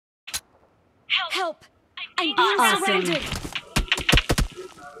Help! I'm being surrounded!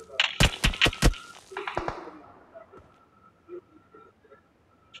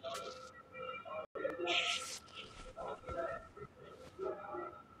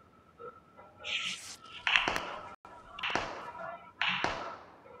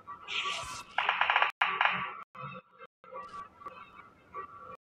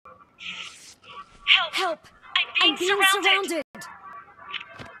 Help! I'm being surrounded!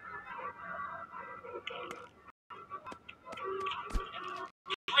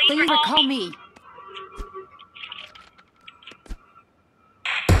 Please recall me.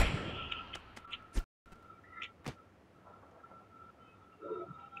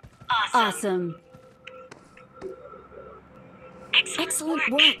 Awesome. Excellent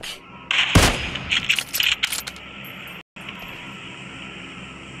work.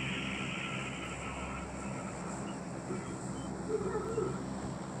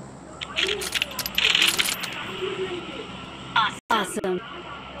 Awesome.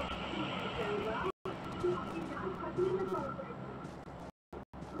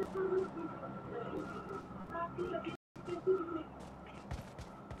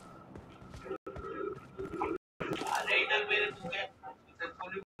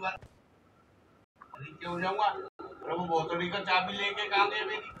 हो जाऊंगा प्रभु बोतली का चाबी लेके कहाँ गए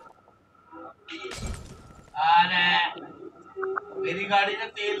मेरी अरे मेरी गाड़ी में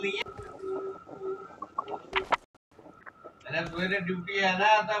तेल नहीं है मेरा सवेरे ड्यूटी है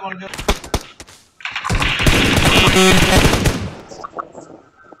ना तब और जो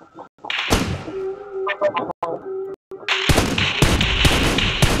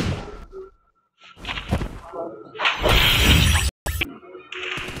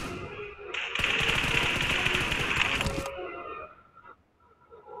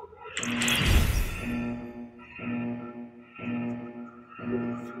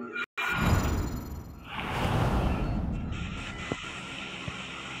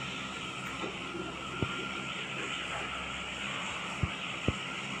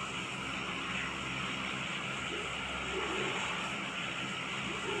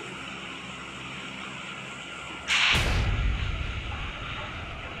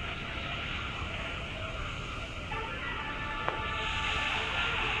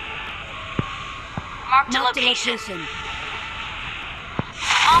Marked a location.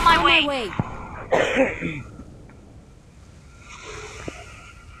 On my way.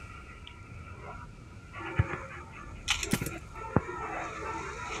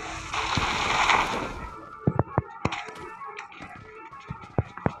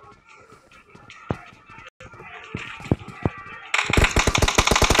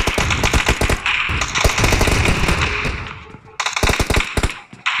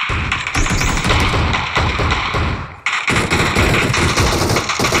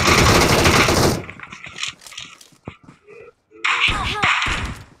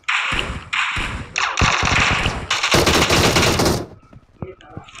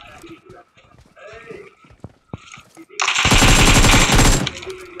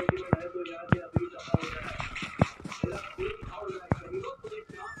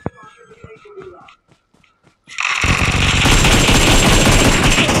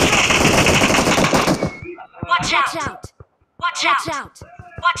 Watch out!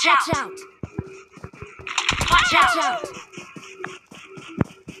 Watch out! Watch out!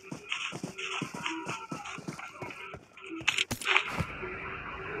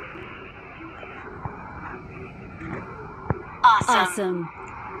 Awesome.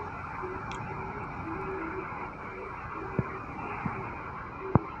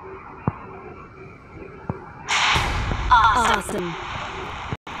 Awesome.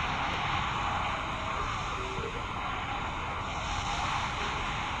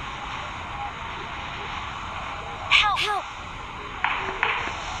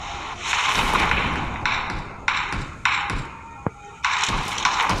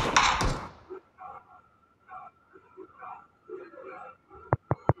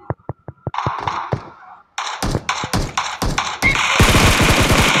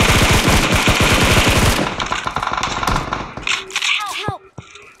 Help!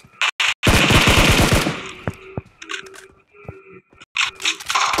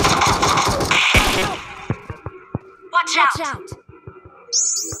 Watch out!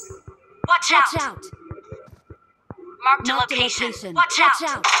 Watch out! Marked a location. Watch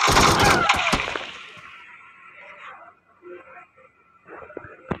out!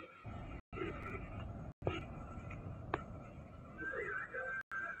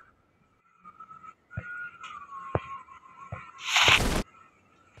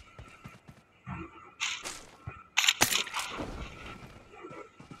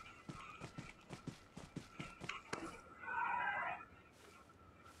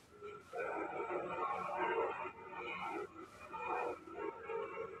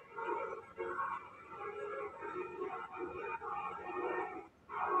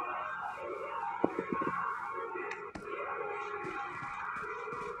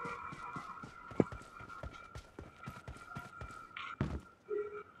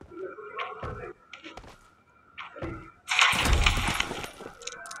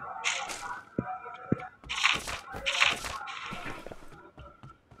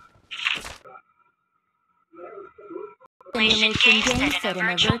 simulation game set in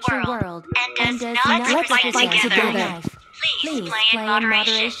a virtual world and does not represent together. Please play in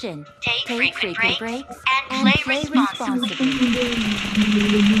moderation, take frequent breaks, and play responsibly.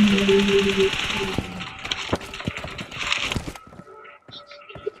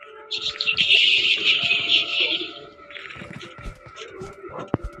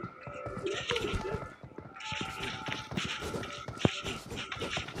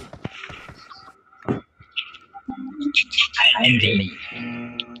 Kindly.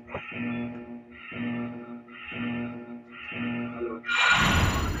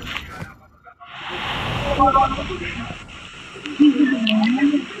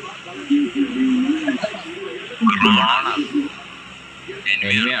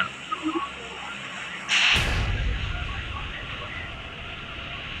 Enemy.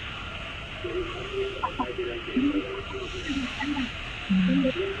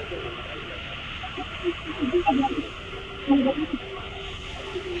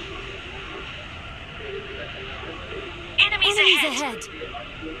 Enemies ahead!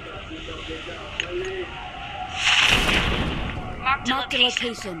 Marked a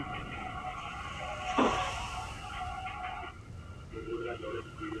location.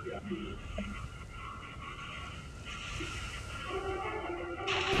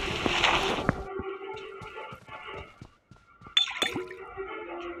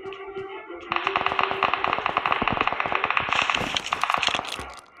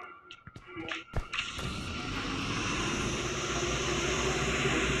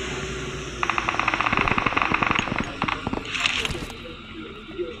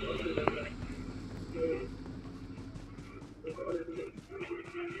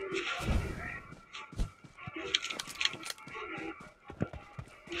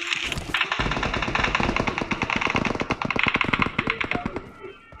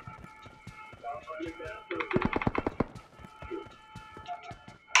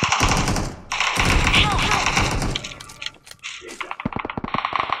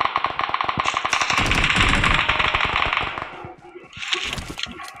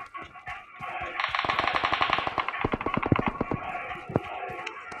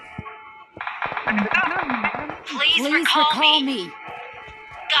 Please recall me.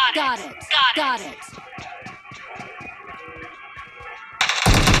 Got it.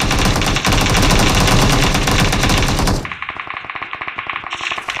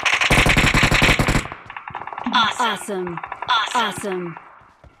 Awesome.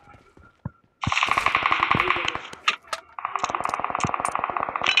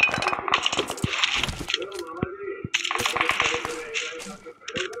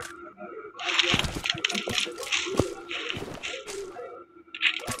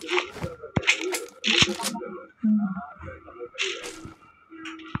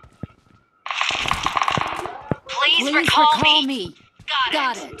 Please recall me.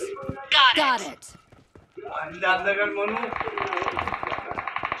 Got it. अंदर Manu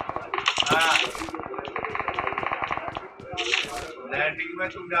landing में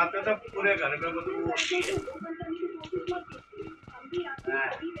तुम जाते हो तो पूरे घर में बदबू होती है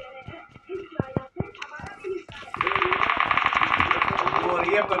वो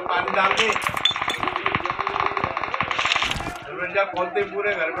ये पर पानी डाल दे दरवाजा खोलते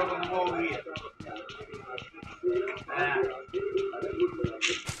पूरे घर में बदबू हो गई है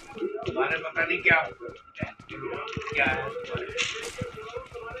तुम्हारे पता नहीं क्या है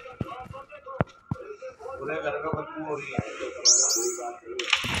पूरे घर में बदबू हो रही है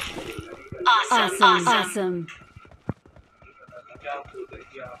Awesome.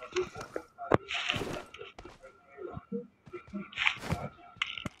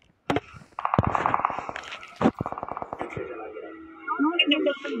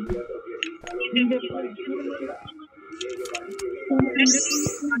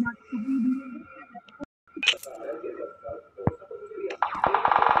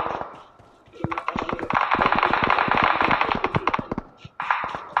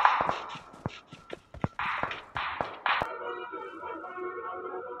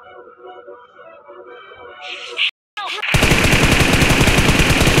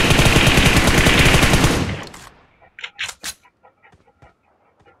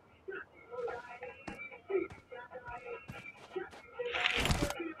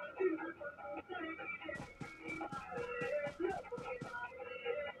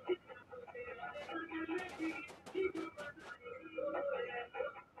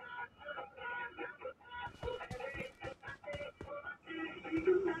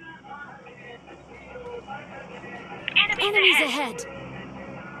 Enemies ahead!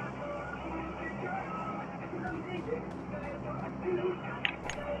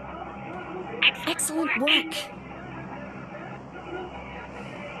 Excellent work!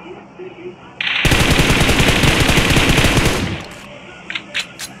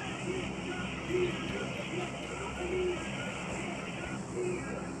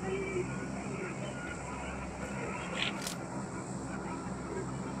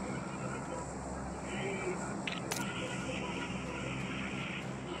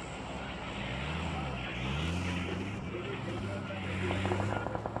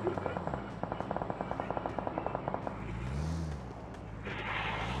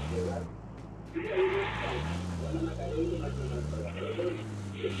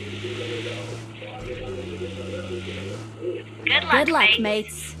 Good luck,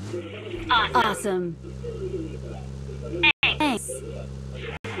 mates. Awesome. Thanks.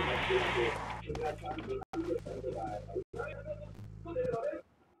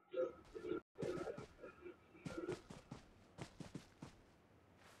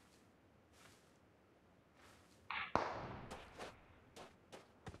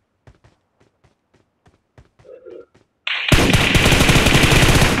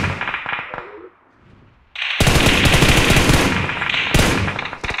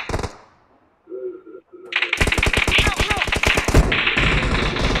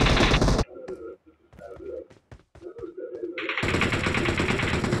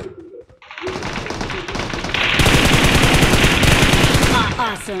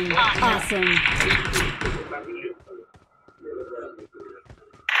 Awesome. Awesome.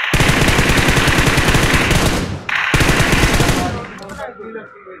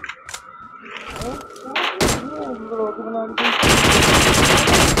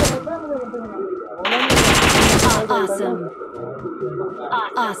 Awesome.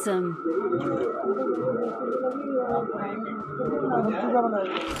 Awesome.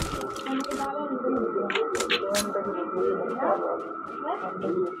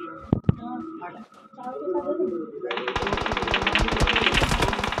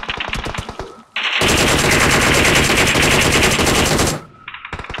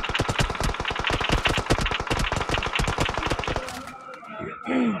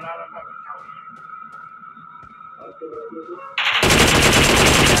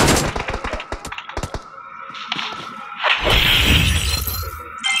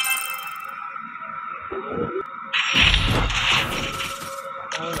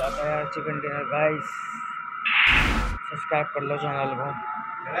 हो जाता है यार चिकन डिनर गाइस। सब्सक्राइब कर लो चैनल को।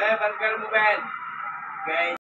 बंद कर मोबाइल।